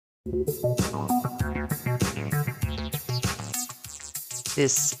This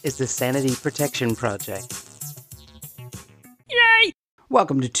is the Sanity Protection Project. Yay!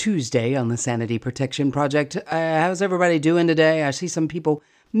 Welcome to Tuesday on the Sanity Protection Project. How's everybody doing today? I see some people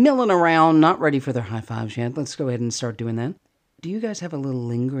milling around, not ready for their high fives yet. Let's go ahead and start doing that. Do you guys have a little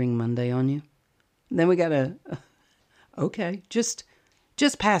lingering Monday on you? Then we gotta... Okay, just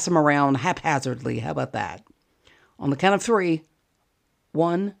pass them around haphazardly. How about that? On the count of 3.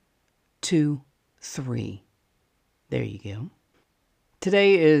 1, 2, 3. There you go.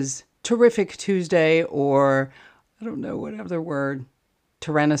 Today is Terrific Tuesday, or I don't know what other word.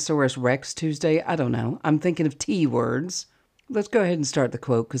 Tyrannosaurus Rex Tuesday? I don't know. I'm thinking of T words. Let's go ahead and start the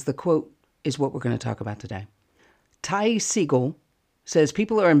quote, because the quote is what we're going to talk about today. Ty Segall says,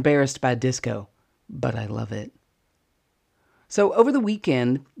 "People are embarrassed by disco, but I love it." So over the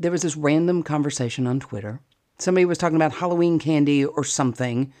weekend, there was this random conversation on Twitter. Somebody was talking about Halloween candy or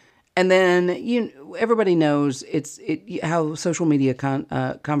something. And then everybody knows how social media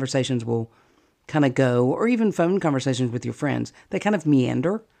conversations will kind of go, or even phone conversations with your friends. They kind of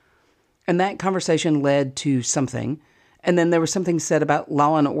meander. And that conversation led to something. And then there was something said about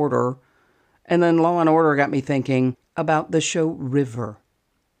Law and Order. And then Law and Order got me thinking about the show River.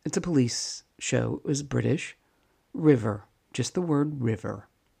 It's a police show. It was British. River. Just the word river.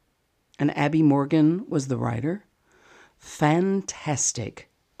 And Abby Morgan was the writer. Fantastic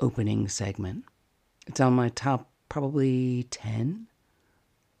opening segment. It's on my top probably 10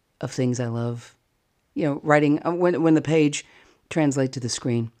 of things I love. Writing when the page translates to the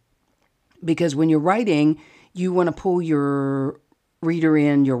screen. Because when you're writing, you want to pull your reader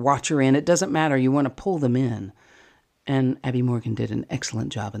in, your watcher in. It doesn't matter. You want to pull them in. And Abby Morgan did an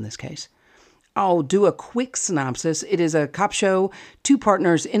excellent job in this case. I'll do a quick synopsis. It is a cop show, 2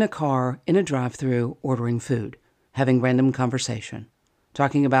 partners in a car, in a drive-thru, ordering food, having random conversation.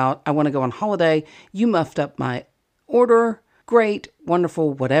 Talking about, I want to go on holiday, you muffed up my order, great,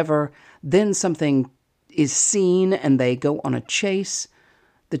 wonderful, whatever. Then something is seen and they go on a chase.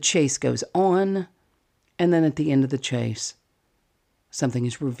 The chase goes on, and then at the end of the chase, something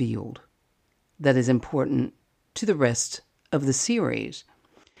is revealed that is important to the rest of the series.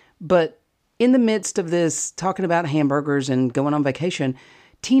 But in the midst of this, talking about hamburgers and going on vacation,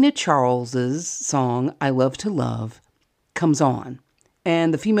 Tina Charles's song, I Love to Love, comes on.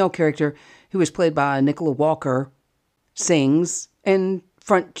 And the female character, who is played by Nicola Walker, sings and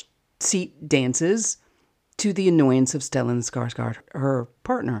front seat dances to the annoyance of Stellan Skarsgård, her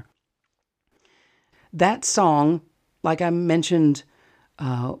partner. That song, like I mentioned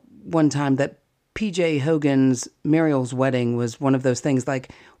one time, that P.J. Hogan's Muriel's Wedding was one of those things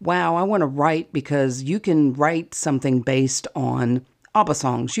like, wow, I want to write, because you can write something based on ABBA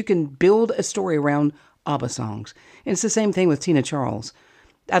songs. You can build a story around ABBA songs. And it's the same thing with Tina Charles.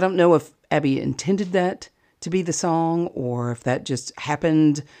 I don't know if Abby intended that to be the song, or if that just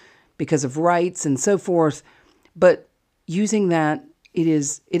happened because of rights and so forth. But using that, it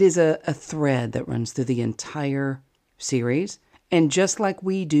is a thread that runs through the entire series. And just like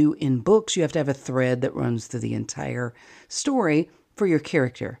we do in books, you have to have a thread that runs through the entire story for your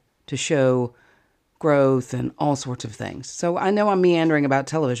character to show growth and all sorts of things. So I know I'm meandering about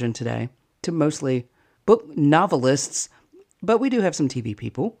television today to mostly book novelists, but we do have some TV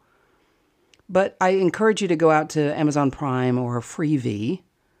people. But I encourage you to go out to Amazon Prime or Freevee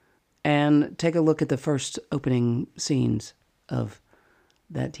and take a look at the first opening scenes of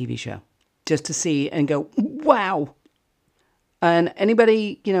that TV show, just to see and go, wow. And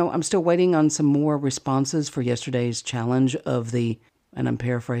anybody, I'm still waiting on some more responses for yesterday's challenge of and I'm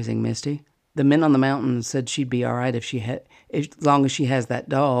paraphrasing Misty, the Men on the Mountain said she'd be all right as long as she has that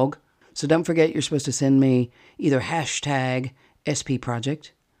dog. So don't forget, you're supposed to send me either hashtag SP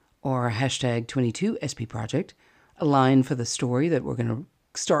Project or hashtag 22 SP Project, a line for the story that we're going to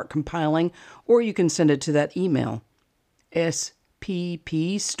start compiling, or you can send it to that email,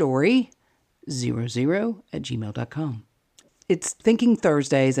 sppstory00@gmail.com. It's Thinking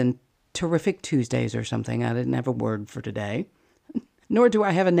Thursdays and Terrific Tuesdays or something. I didn't have a word for today. Nor do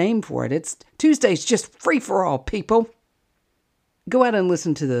I have a name for it. It's Tuesday's just free for all, people. Go out and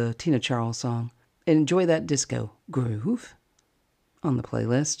listen to the Tina Charles song and enjoy that disco groove on the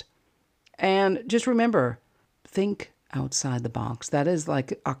playlist. And just remember, think outside the box. That is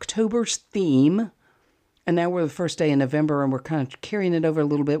like October's theme. And now we're the first day in November, and we're kind of carrying it over a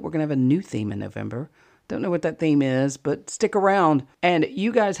little bit. We're going to have a new theme in November. Don't know what that theme is, but stick around. And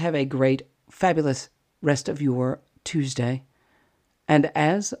you guys have a great, fabulous rest of your Tuesday. And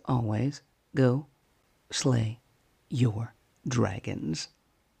as always, go slay your dragons.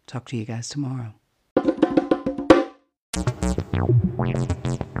 Talk to you guys tomorrow.